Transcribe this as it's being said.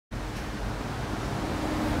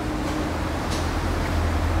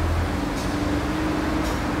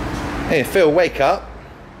Hey, Phil, wake up.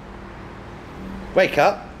 Wake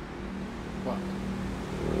up. What?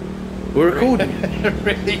 We're recording.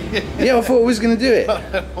 Really? Yeah, I thought we was going to do it.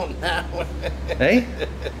 Oh, no. Hey?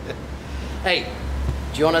 Hey,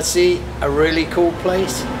 do you want to see a really cool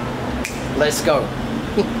place? Let's go.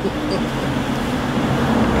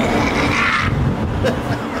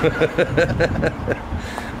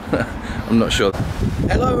 I'm not sure.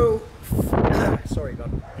 Hello. Sorry,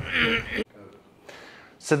 God.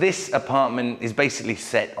 So this apartment is basically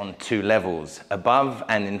set on 2 levels. Above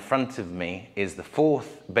and in front of me is the 4th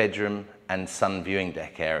bedroom and sun viewing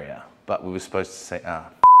deck area. But we were supposed to say,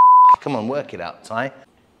 come on, work it out, Ty.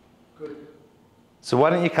 Good. So why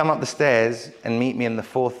don't you come up the stairs and meet me in the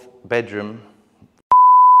 4th bedroom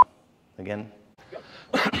again?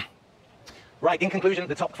 Right, in conclusion,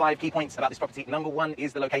 the top 5 key points about this property. Number 1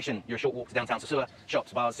 is the location. You're a short walk to downtown Sosua,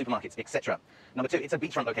 shops, bars, supermarkets, etc. Number 2, it's a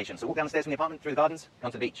beachfront location. So walk down the stairs from the apartment, through the gardens,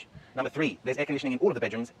 come to the beach. Number 3, there's air conditioning in all of the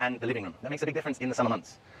bedrooms and the living room. That makes a big difference in the summer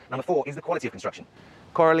months. Number 4 is the quality of construction.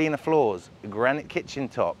 Coralina floors, granite kitchen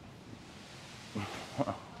top.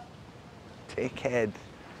 Dickhead.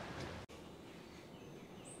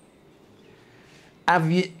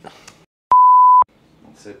 Have you...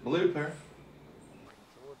 It's a blooper.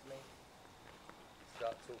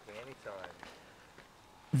 Start talking anytime.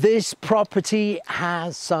 This property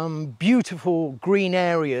has some beautiful green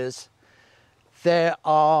areas. There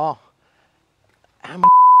are... How many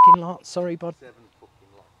f***ing lots? Sorry, bud. 7 fucking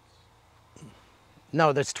lots.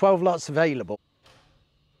 No, there's 12 lots available.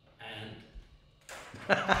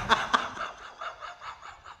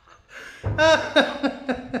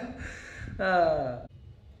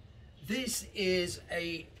 This is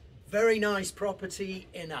a very nice property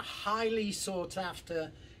in a highly sought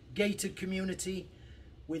after gated community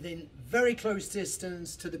within very close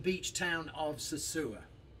distance to the beach town of Sosua.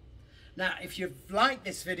 Now, if you've liked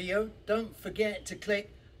this video, don't forget to click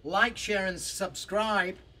like, share and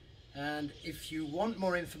subscribe. And if you want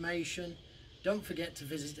more information, don't forget to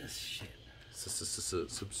visit us. Shit.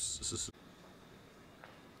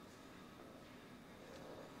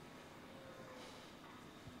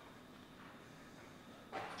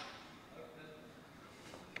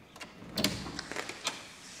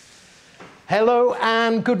 Hello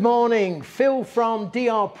and good morning. Phil from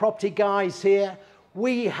DR Property Guys here.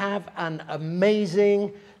 We have an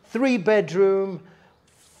amazing 3-bedroom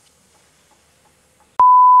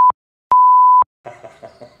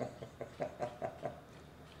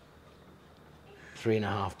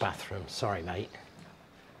 3.5 bathroom. Sorry, mate.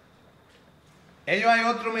 Ellos hay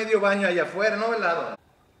otro medio baño allá afuera, ¿no, verdad?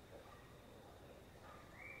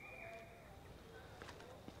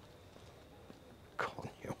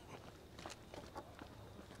 Coño.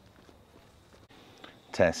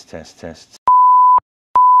 Test, test, test.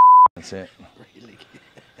 That's it. Really?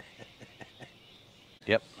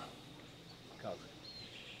 Yep.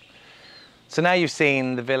 So now you've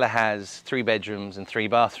seen the villa has 3 bedrooms and 3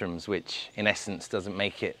 bathrooms, which in essence doesn't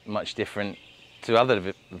make it much different to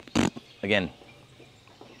other, again.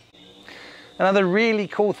 Another really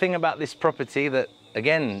cool thing about this property that,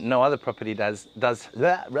 again, no other property does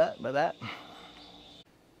that.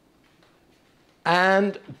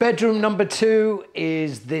 And bedroom number 2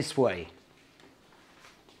 is this way.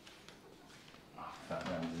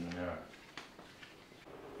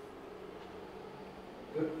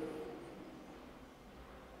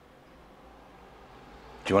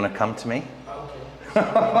 Do you want to come to me?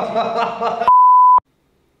 Okay.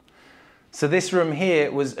 So this room here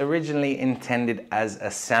was originally intended as a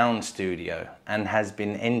sound studio and has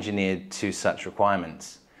been engineered to such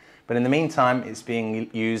requirements. But in the meantime, it's being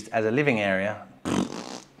used as a living area.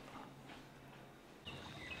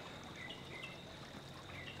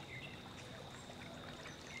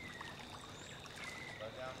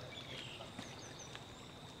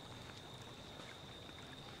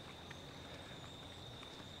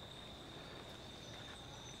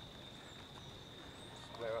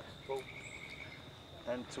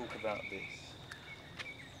 And talk about this.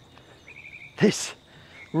 This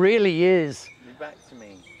really is. Be back to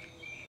me.